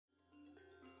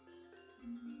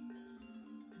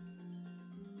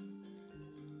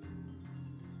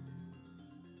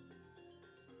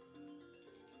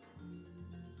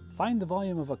Find the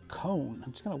volume of a cone.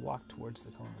 I'm just going to walk towards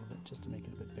the cone a little bit just to make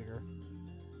it a bit bigger.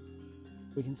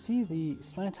 We can see the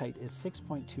slant height is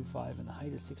 6.25 and the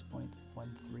height is 6.13.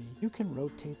 You can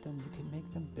rotate them, you can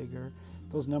make them bigger.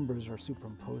 Those numbers are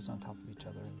superimposed on top of each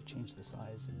other, and you change the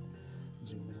size and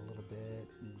zoom in a little bit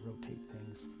and rotate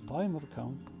things. Volume of a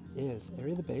cone is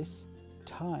area of the base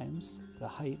times the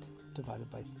height divided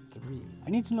by 3. I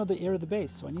need to know the area of the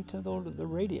base, so I need to know the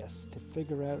radius to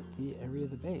figure out the area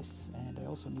of the base, and I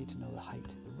also need to know the height.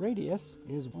 The radius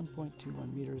is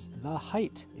 1.21 meters. The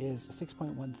height is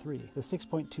 6.13. The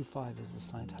 6.25 is the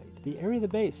slant height. The area of the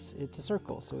base, it's a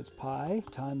circle, so it's pi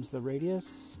times the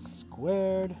radius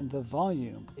squared, and the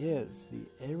volume is the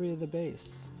area of the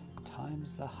base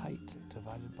times the height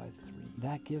divided by 3.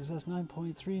 That gives us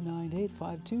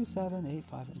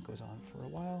 9.39852785, and it goes on for a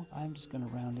while. I'm just going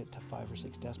to round it to 5 or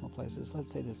 6 decimal places.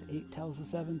 Let's say this 8 tells the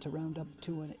 7 to round up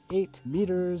to an 8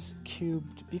 meters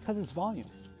cubed because it's volume.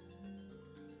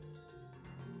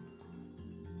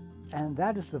 And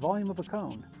that is the volume of a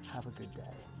cone. Have a good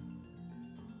day.